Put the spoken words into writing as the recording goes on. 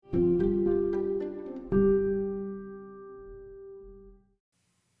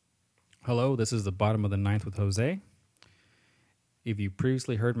Hello, this is the bottom of the ninth with Jose. If you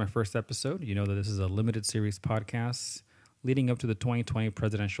previously heard my first episode, you know that this is a limited series podcast leading up to the 2020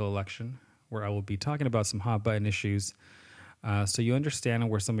 presidential election, where I will be talking about some hot button issues so you understand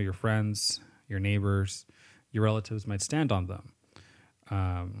where some of your friends, your neighbors, your relatives might stand on them.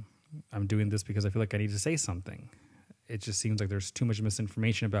 I'm doing this because I feel like I need to say something. It just seems like there's too much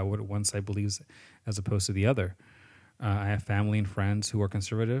misinformation about what one side believes as opposed to the other. I have family and friends who are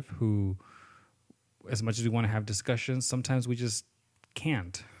conservative who, as much as we want to have discussions, sometimes we just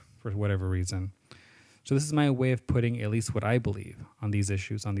can't for whatever reason. So this is my way of putting at least what I believe on these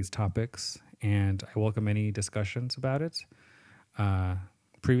issues, on these topics, and I welcome any discussions about it.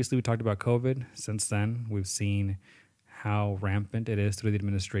 Previously, we talked about COVID. Since then, we've seen how rampant it is through the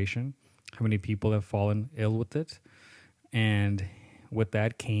administration, how many people have fallen ill with it, and with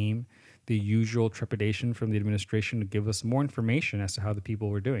that came the usual trepidation from the administration to give us more information as to how the people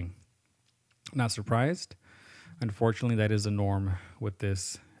were doing. Not surprised. Unfortunately, that is the norm with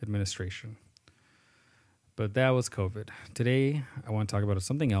this administration. But that was COVID. Today, I want to talk about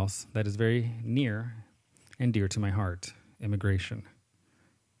something else that is very near and dear to my heart: immigration.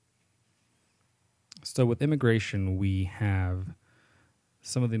 So with immigration, we have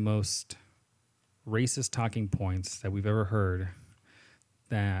some of the most racist talking points that we've ever heard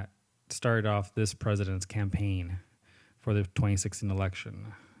that started off this president's campaign for the 2016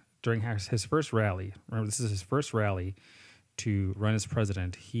 election. During his first rally, remember this is his first rally to run as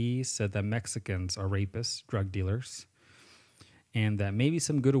president, he said that Mexicans are rapists, drug dealers, and that maybe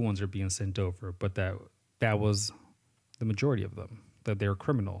some good ones are being sent over, but that was the majority of them, that they were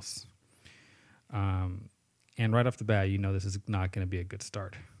criminals. And right off the bat, you know this is not going to be a good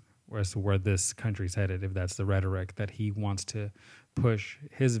start as to where this country's headed if that's the rhetoric that he wants to push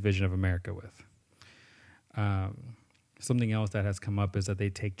his vision of America with. Something else that has come up is that they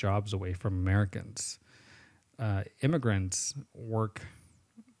take jobs away from Americans. Immigrants work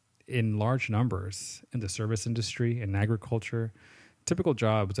in large numbers in the service industry and agriculture, typical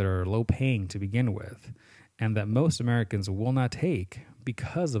jobs that are low paying to begin with, and that most Americans will not take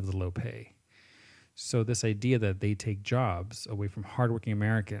because of the low pay. So this idea that they take jobs away from hardworking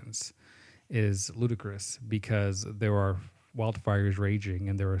Americans is ludicrous because there are wildfires raging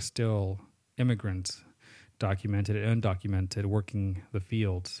and there are still immigrants, documented and undocumented, working the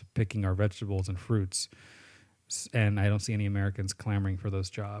fields, picking our vegetables and fruits. And I don't see any Americans clamoring for those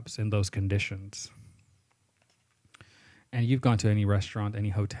jobs in those conditions. And you've gone to any restaurant, any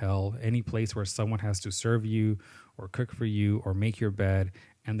hotel, any place where someone has to serve you or cook for you or make your bed,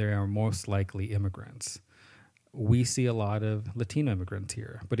 and they are most likely immigrants. We see a lot of Latino immigrants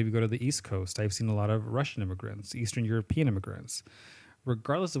here. But if you go to the East Coast, I've seen a lot of Russian immigrants, Eastern European immigrants.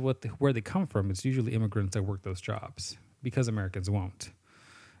 Regardless of where they come from, it's usually immigrants that work those jobs because Americans won't.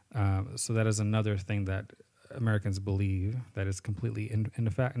 So that is another thing that Americans believe that is completely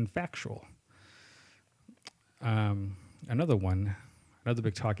infactual. Another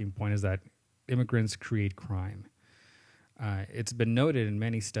big talking point is that immigrants create crime. It's been noted in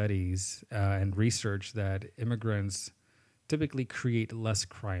many studies and research that immigrants typically create less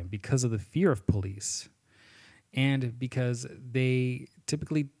crime because of the fear of police and because they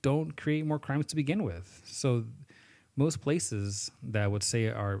typically don't create more crimes to begin with. So most places that would say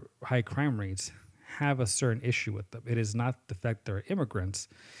are high crime rates have a certain issue with them. It is not the fact they're immigrants.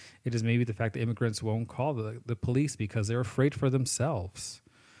 It is maybe the fact that immigrants won't call the police because they're afraid for themselves.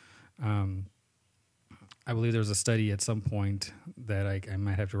 I believe there was a study at some point that I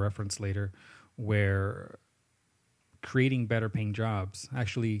might have to reference later where creating better paying jobs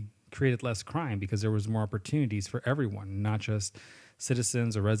actually created less crime because there was more opportunities for everyone, not just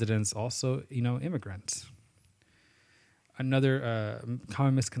citizens or residents, also, immigrants. Another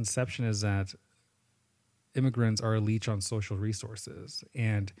common misconception is that immigrants are a leech on social resources.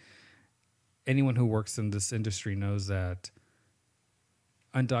 And anyone who works in this industry knows that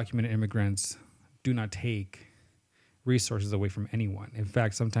undocumented immigrants do not take resources away from anyone. In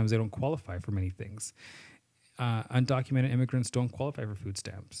fact, sometimes they don't qualify for many things. Undocumented immigrants don't qualify for food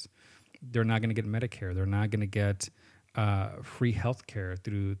stamps. They're not going to get Medicare. They're not going to get free health care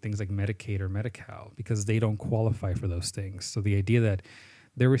through things like Medicaid or Medi-Cal because they don't qualify for those things. So the idea that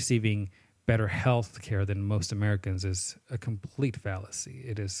they're receiving better health care than most Americans is a complete fallacy.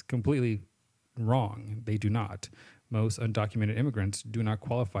 It is completely wrong. They do not. Most undocumented immigrants do not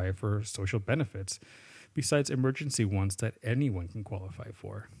qualify for social benefits besides emergency ones that anyone can qualify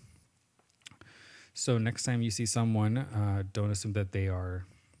for. So next time you see someone, don't assume that they are,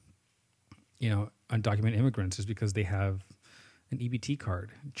 undocumented immigrants just because they have an EBT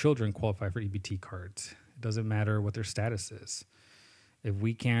card. Children qualify for EBT cards. It doesn't matter what their status is. If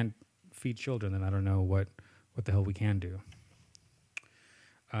we can't feed children, then I don't know what the hell we can do.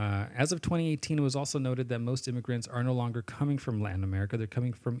 As of 2018, it was also noted that most immigrants are no longer coming from Latin America. They're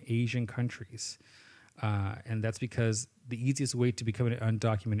coming from Asian countries. And that's because the easiest way to become an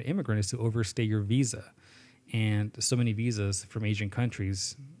undocumented immigrant is to overstay your visa. And so many visas from Asian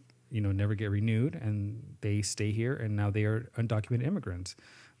countries, never get renewed, and they stay here, and now they are undocumented immigrants.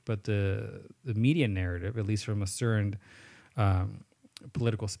 But the media narrative, at least from a certain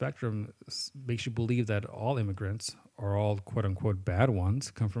political spectrum, makes you believe that all immigrants, or all quote-unquote bad ones,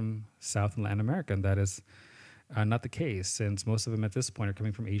 come from South and Latin America, and that is not the case, since most of them at this point are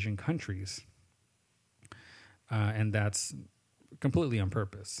coming from Asian countries. And that's completely on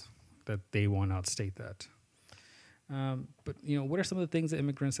purpose, that they want to outstate that. But, what are some of the things that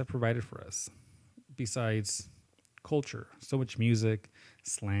immigrants have provided for us besides culture? So much music,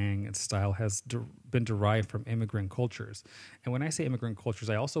 slang, and style has been derived from immigrant cultures. And when I say immigrant cultures,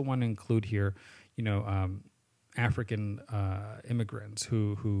 I also want to include here, African immigrants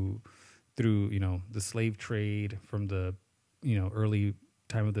who through, the slave trade from the, early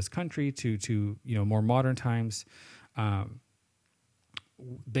time of this country to more modern times,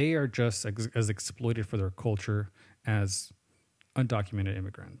 they are just as exploited for their culture as undocumented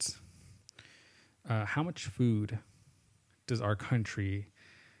immigrants. How much food does our country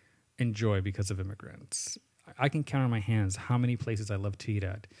enjoy because of immigrants? I can count on my hands how many places I love to eat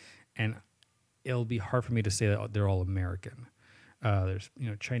at, and it'll be hard for me to say that they're all American. There's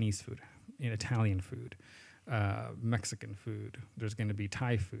Chinese food, Italian food, Mexican food. There's going to be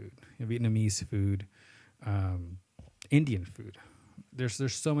Thai food, Vietnamese food, Indian food.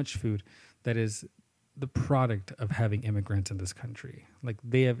 There's so much food that is the product of having immigrants in this country. Like,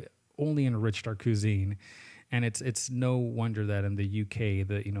 they have only enriched our cuisine, and it's no wonder that in the UK,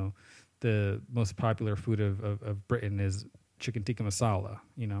 the most popular food of Britain is chicken tikka masala.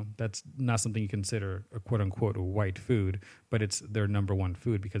 That's not something you consider a quote unquote a white food, but it's their number one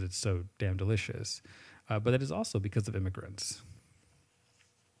food because it's so damn delicious. But that is also because of immigrants.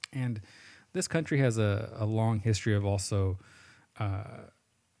 And this country has a long history of also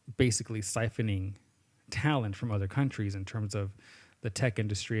basically siphoning talent from other countries in terms of the tech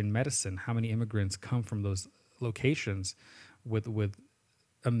industry and medicine. How many immigrants come from those locations with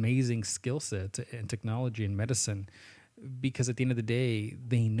amazing skill sets in technology and medicine, because at the end of the day,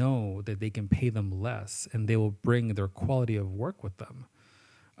 they know that they can pay them less and they will bring their quality of work with them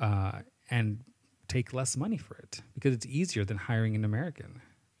and take less money for it because it's easier than hiring an American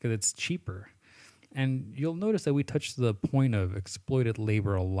because it's cheaper. And you'll notice that we touch the point of exploited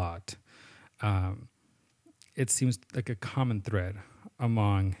labor a lot. It seems like a common thread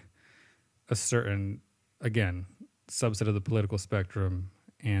among a certain, again, subset of the political spectrum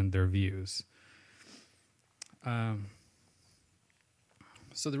and their views.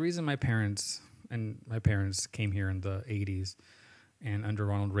 So the reason my parents came here in the 80s, and under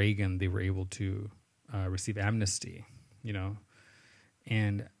Ronald Reagan, they were able to receive amnesty,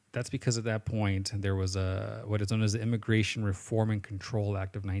 and that's because at that point there was what is known as the Immigration Reform and Control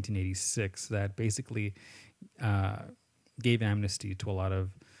Act of 1986 that basically gave amnesty to a lot of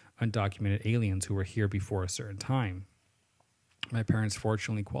undocumented aliens who were here before a certain time. My parents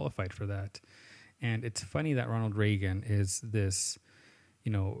fortunately qualified for that. And it's funny that Ronald Reagan is this,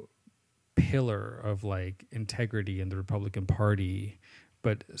 pillar of like integrity in the Republican Party,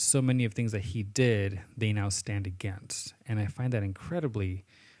 but so many of things that he did, they now stand against. And I find that incredibly,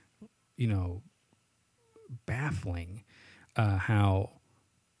 baffling, how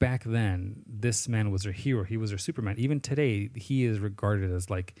back then this man was their hero. He was their Superman. Even today, he is regarded as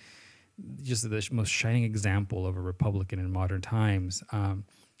like just the most shining example of a Republican in modern times.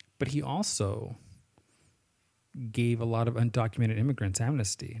 But he also gave a lot of undocumented immigrants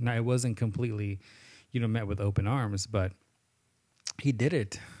amnesty. Now, it wasn't completely, met with open arms, but he did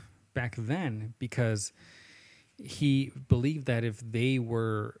it back then because he believed that if they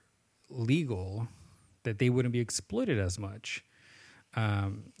were legal, that they wouldn't be exploited as much. I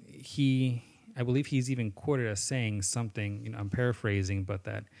believe he's even quoted as saying something, I'm paraphrasing, but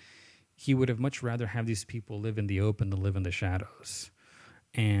that he would have much rather have these people live in the open than live in the shadows.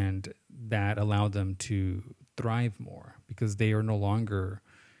 And that allowed them to thrive more because they are no longer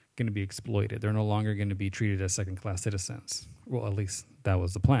going to be exploited. They're no longer going to be treated as second-class citizens. Well, at least that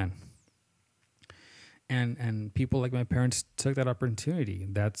was the plan. And people like my parents took that opportunity.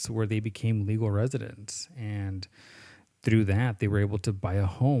 That's where they became legal residents. And through that, they were able to buy a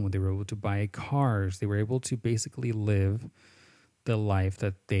home. They were able to buy cars. They were able to basically live the life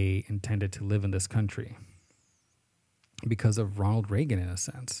that they intended to live in this country because of Ronald Reagan, in a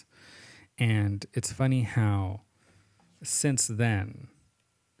sense. And it's funny how since then,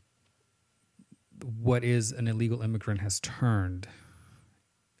 what is an illegal immigrant has turned,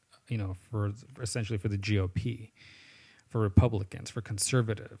 for essentially for the GOP, for Republicans, for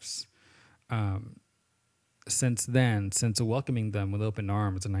conservatives. Since then, since welcoming them with open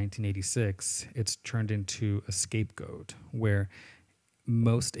arms in 1986, it's turned into a scapegoat where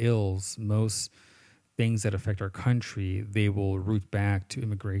most ills, most things that affect our country, they will root back to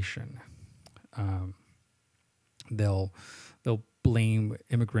immigration. They'll blame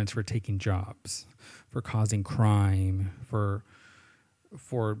immigrants for taking jobs, for causing crime, for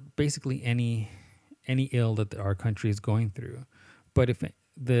basically any ill that our country is going through. But if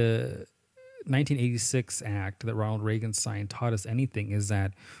the 1986 Act that Ronald Reagan signed taught us anything, is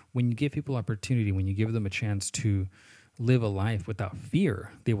that when you give people opportunity, when you give them a chance to live a life without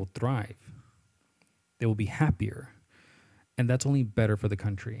fear, they will thrive. They will be happier. And that's only better for the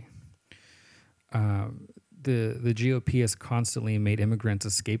country. The GOP has constantly made immigrants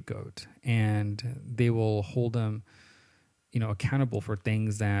a scapegoat, and they will hold them, accountable for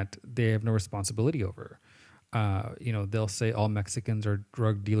things that they have no responsibility over. They'll say all Mexicans are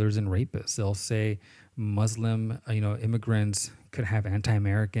drug dealers and rapists. They'll say Muslim, immigrants could have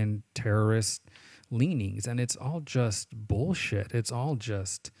anti-American terrorist leanings, and it's all just bullshit. It's all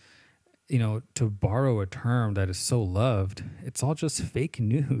just, to borrow a term that is so loved, it's all just fake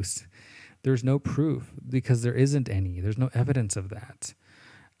news. There's no proof because there isn't any. There's no evidence of that.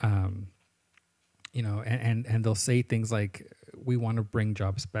 And they'll say things like, we want to bring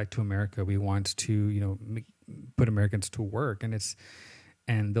jobs back to America. We want to, put Americans to work.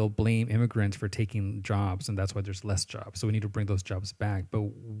 And they'll blame immigrants for taking jobs, and that's why there's less jobs. So we need to bring those jobs back. But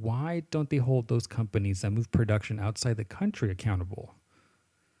why don't they hold those companies that move production outside the country accountable?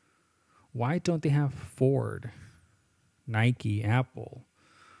 Why don't they have Ford, Nike, Apple?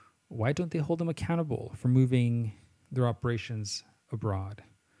 Why don't they hold them accountable for moving their operations abroad?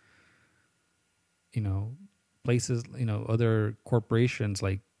 Places, other corporations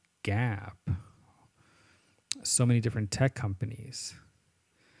like Gap, so many different tech companies.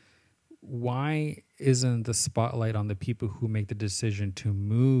 Why isn't the spotlight on the people who make the decision to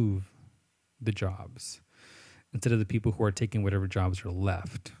move the jobs instead of the people who are taking whatever jobs are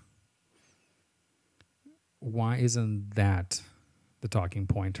left? Why isn't that the talking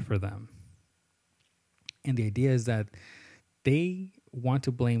point for them? And the idea is that they want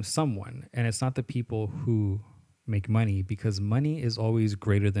to blame someone, and it's not the people who make money, because money is always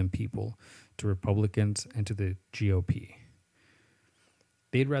greater than people to Republicans and to the GOP.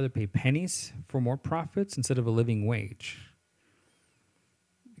 They'd rather pay pennies for more profits instead of a living wage,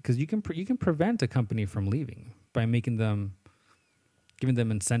 because you can prevent a company from leaving by giving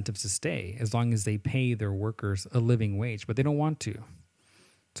them incentives to stay, as long as they pay their workers a living wage, but they don't want to.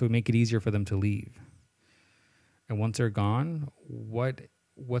 So we make it easier for them to leave. And once they're gone,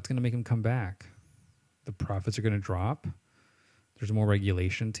 what's going to make them come back? The profits are going to drop. There's more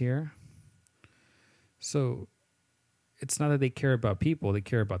regulations here. So it's not that they care about people, they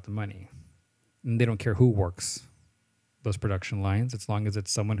care about the money. And they don't care who works those production lines, as long as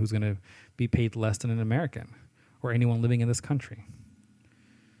it's someone who's going to be paid less than an American or anyone living in this country.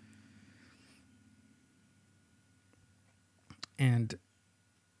 And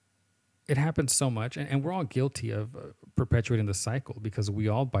it happens so much, and we're all guilty of perpetuating the cycle, because we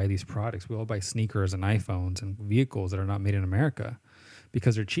all buy these products. We all buy sneakers and iPhones and vehicles that are not made in America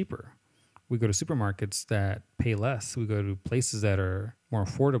because they're cheaper. We go to supermarkets that pay less. We go to places that are more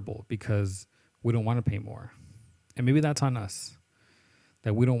affordable because we don't want to pay more. And maybe that's on us,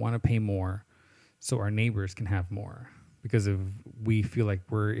 that we don't want to pay more so our neighbors can have more. Because if we feel like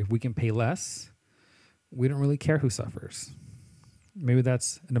if we can pay less, we don't really care who suffers. Maybe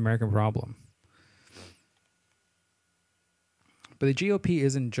that's an American problem. But the GOP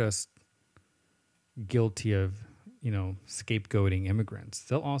isn't just guilty of, scapegoating immigrants.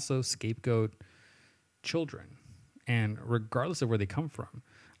 They'll also scapegoat children. And regardless of where they come from,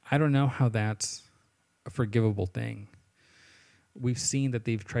 I don't know how that's a forgivable thing. We've seen that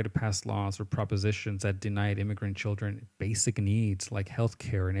they've tried to pass laws or propositions that denied immigrant children basic needs like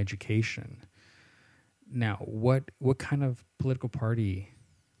healthcare and education. Now, what kind of political party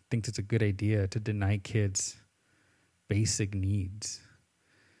thinks it's a good idea to deny kids basic needs?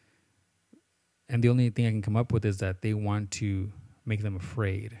 And the only thing I can come up with is that they want to make them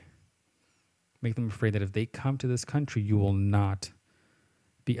afraid. Make them afraid that if they come to this country, you will not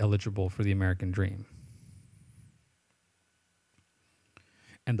be eligible for the American dream.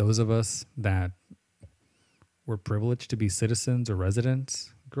 And those of us that were privileged to be citizens or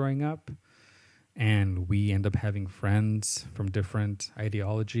residents growing up, and we end up having friends from different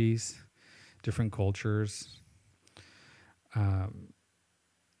ideologies, different cultures,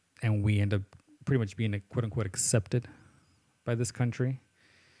 and we end up pretty much being quote unquote accepted by this country.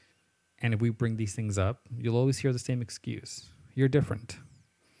 And if we bring these things up, you'll always hear the same excuse. You're different.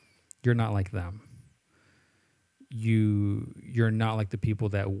 You're not like them. You're not like the people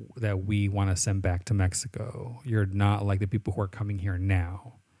that we want to send back to Mexico. You're not like the people who are coming here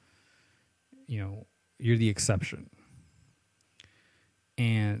now. You're the exception.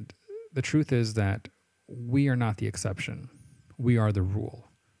 And the truth is that we are not the exception. We are the rule.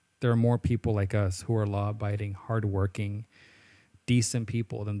 There are more people like us who are law-abiding, hardworking, decent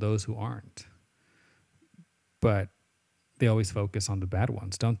people than those who aren't. But they always focus on the bad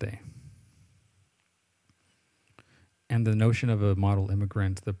ones, don't they? And the notion of a model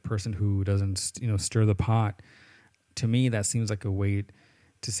immigrant, the person who doesn't, stir the pot, to me, that seems like a way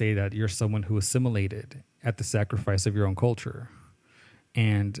to say that you're someone who assimilated at the sacrifice of your own culture.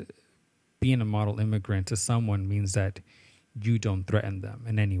 And being a model immigrant to someone means that you don't threaten them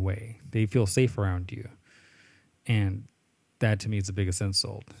in any way. They feel safe around you. And that to me is the biggest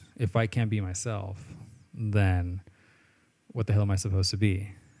insult. If I can't be myself, then what the hell am I supposed to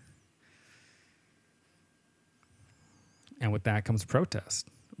be? And with that comes protest.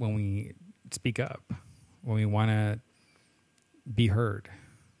 When we speak up, when we want to be heard.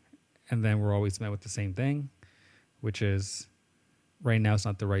 And then we're always met with the same thing, which is right now it's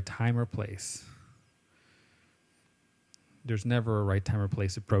not the right time or place. There's never a right time or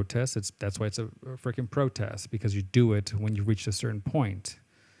place to protest. That's why it's a freaking protest, because you do it when you reach a certain point.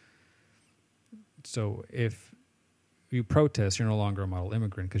 So if you protest, you're no longer a model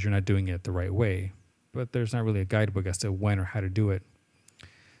immigrant because you're not doing it the right way. But there's not really a guidebook as to when or how to do it.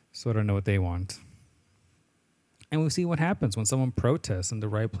 So I don't know what they want. And we'll see what happens when someone protests in the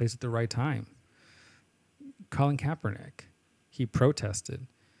right place at the right time. Colin Kaepernick, he protested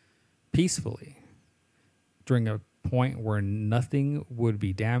peacefully during a point where nothing would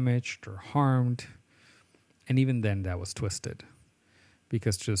be damaged or harmed. And even then that was twisted.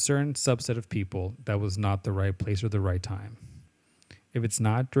 Because to a certain subset of people, that was not the right place or the right time. If it's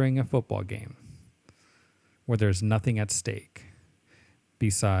not during a football game, where there's nothing at stake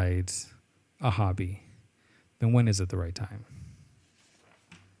besides a hobby, then when is it the right time?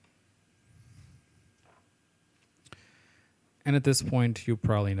 And at this point, you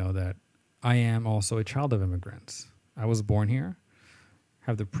probably know that I am also a child of immigrants. I was born here,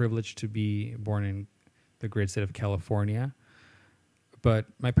 have the privilege to be born in the great state of California, but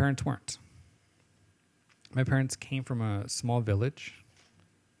my parents weren't. My parents came from a small village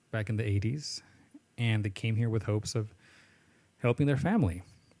back in the 80s, and they came here with hopes of helping their family.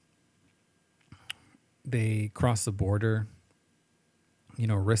 They crossed the border,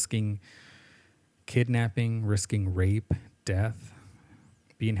 risking kidnapping, risking rape, death,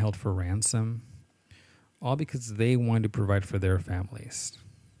 being held for ransom, all because they wanted to provide for their families.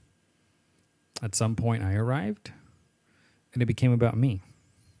 At some point, I arrived, and it became about me.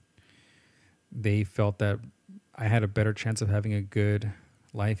 They felt that I had a better chance of having a good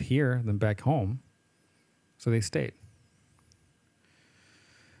life here than back home, so they stayed.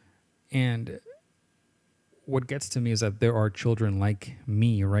 And what gets to me is that there are children like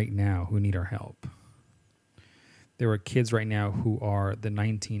me right now who need our help. There are kids right now who are the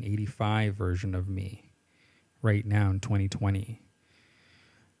 1985 version of me right now in 2020,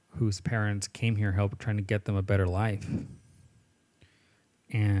 whose parents came here help trying to get them a better life.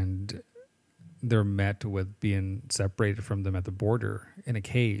 And they're met with being separated from them at the border in a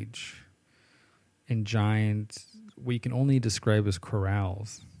cage in giant, what you can only describe as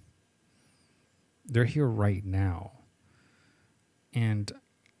corrals. They're here right now. And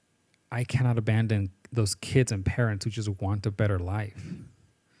I cannot abandon those kids and parents who just want a better life.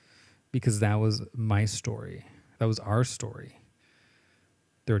 Because that was my story. That was our story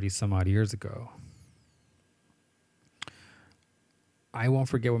 30 some odd years ago. I won't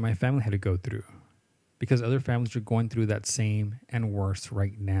forget what my family had to go through, because other families are going through that same and worse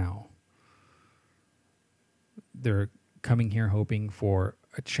right now. They're coming here hoping for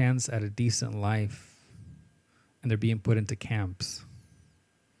a chance at a decent life, and they're being put into camps.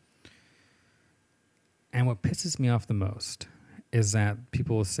 And what pisses me off the most is that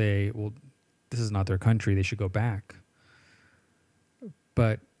people will say, well, this is not their country, they should go back.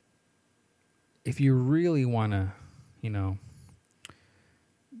 But if you really want to,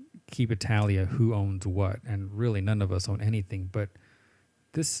 keep a tally of who owns what, and really none of us own anything, but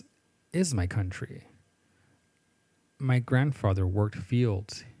this is my country. My grandfather worked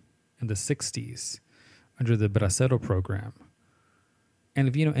fields in the 60s under the Bracero program. And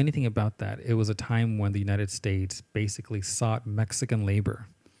if you know anything about that, it was a time when the United States basically sought Mexican labor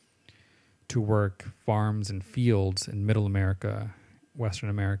to work farms and fields in Middle America, Western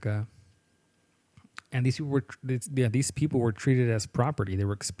America. And these people were treated as property. They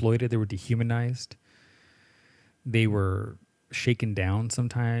were exploited. They were dehumanized. They were shaken down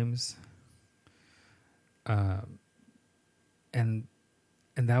sometimes. And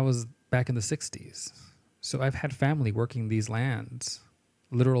that was back in the 60s. So I've had family working these lands,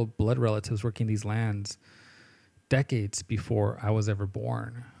 literal blood relatives working these lands decades before I was ever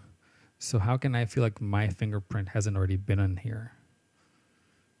born. So how can I feel like my fingerprint hasn't already been on here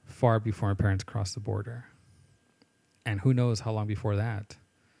far before my parents crossed the border? And who knows how long before that?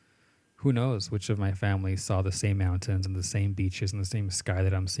 Who knows which of my family saw the same mountains and the same beaches and the same sky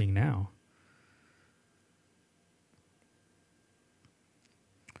that I'm seeing now?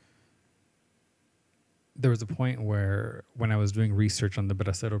 There was a point where when I was doing research on the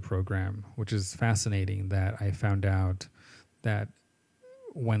Bracero program, which is fascinating, that I found out that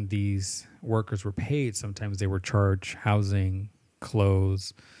when these workers were paid, sometimes they were charged housing,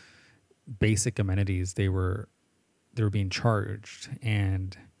 clothes, basic amenities. They were being charged.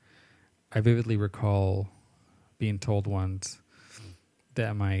 And I vividly recall being told once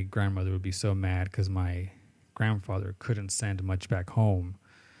that my grandmother would be so mad because my grandfather couldn't send much back home,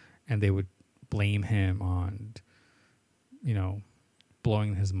 and they would blame him on,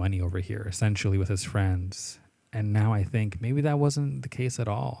 blowing his money over here, essentially with his friends. And now I think maybe that wasn't the case at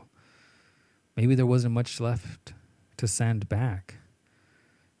all. Maybe there wasn't much left to send back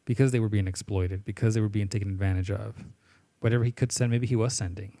because they were being exploited, because they were being taken advantage of. Whatever he could send, maybe he was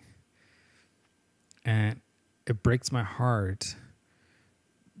sending. And it breaks my heart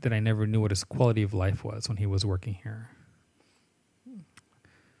that I never knew what his quality of life was when he was working here.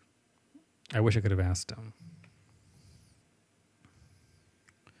 I wish I could have asked him.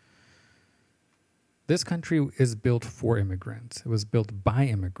 This country is built for immigrants. It was built by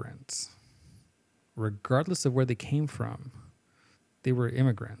immigrants. Regardless of where they came from, they were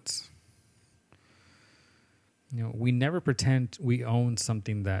immigrants. We never pretend we own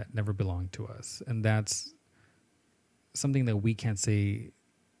something that never belonged to us. And that's something that we can't say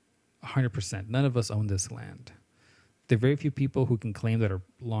 100%. None of us own this land. There are very few people who can claim that are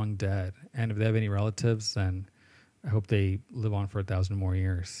long dead. And if they have any relatives, then I hope they live on for 1,000 more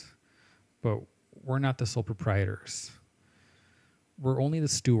years. But we're not the sole proprietors. We're only the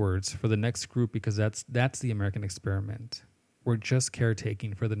stewards for the next group, because that's the American experiment. We're just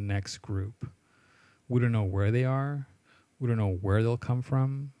caretaking for the next group. We don't know where they are. We don't know where they'll come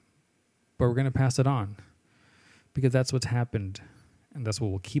from. But we're going to pass it on, because that's what's happened, and that's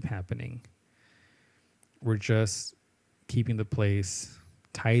what will keep happening. We're just keeping the place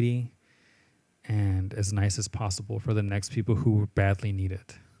tidy and as nice as possible for the next people who badly need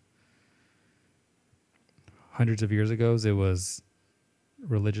it. Hundreds of years ago, it was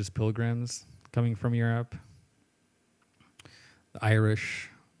religious pilgrims coming from Europe, the Irish,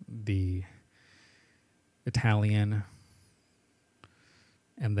 the Italian,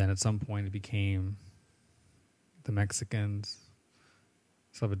 and then at some point it became the Mexicans,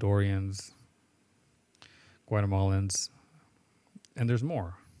 Salvadorians, Guatemalans, and there's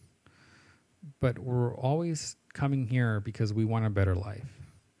more. But we're always coming here because we want a better life,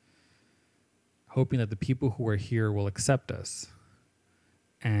 hoping that the people who are here will accept us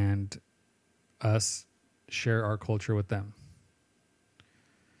and us share our culture with them.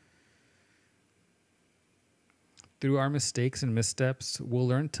 Through our mistakes and missteps, we'll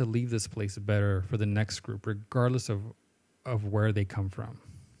learn to leave this place better for the next group, regardless of where they come from.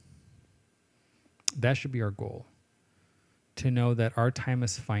 That should be our goal, to know that our time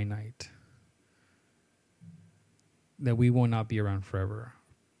is finite, that we will not be around forever,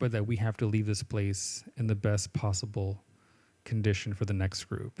 but that we have to leave this place in the best possible condition for the next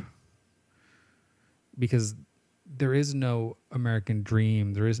group. Because there is no American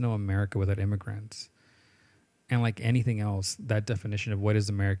dream, there is no America without immigrants. And like anything else, that definition of what is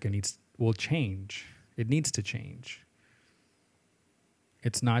America will change. It needs to change.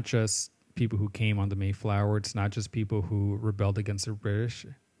 It's not just people who came on the Mayflower. It's not just people who rebelled against the British.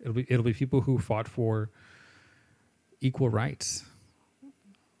 It'll be people who fought for equal rights,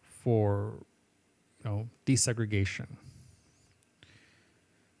 for desegregation.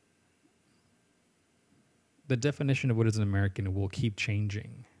 The definition of what is an American will keep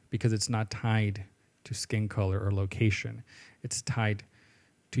changing because it's not tied to skin color or location. It's tied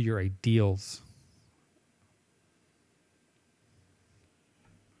to your ideals.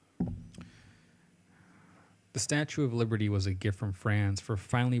 The Statue of Liberty was a gift from France for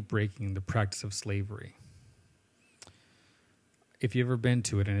finally breaking the practice of slavery. If you've ever been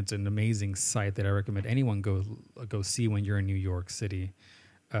to it, and it's an amazing sight that I recommend anyone go see when you're in New York City,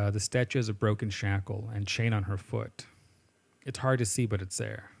 the statue has a broken shackle and chain on her foot. It's hard to see, but it's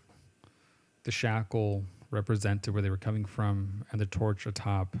there. The shackle represented where they were coming from, and the torch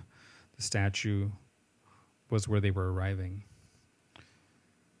atop the statue was where they were arriving.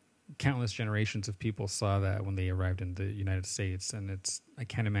 Countless generations of people saw that when they arrived in the United States, and I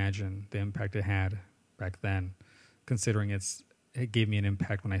can't imagine the impact it had back then, considering it gave me an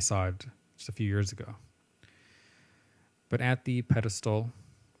impact when I saw it just a few years ago. But at the pedestal,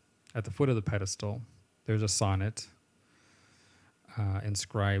 at the foot of the pedestal, there's a sonnet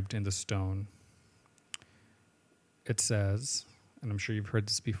inscribed in the stone. It says, and I'm sure you've heard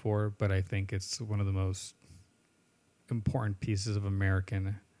this before, but I think it's one of the most important pieces of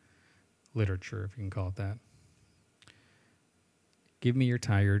American literature, if you can call it that. Give me your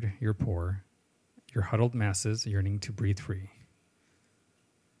tired, your poor, your huddled masses yearning to breathe free,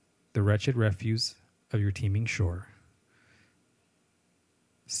 the wretched refuse of your teeming shore.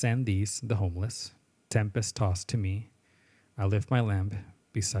 Send these, the homeless, tempest-tossed to me. I lift my lamp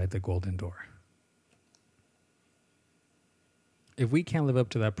beside the golden door. If we can't live up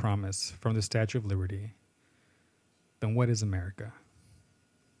to that promise from the Statue of Liberty, then what is America?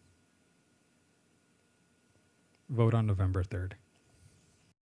 Vote on November 3rd.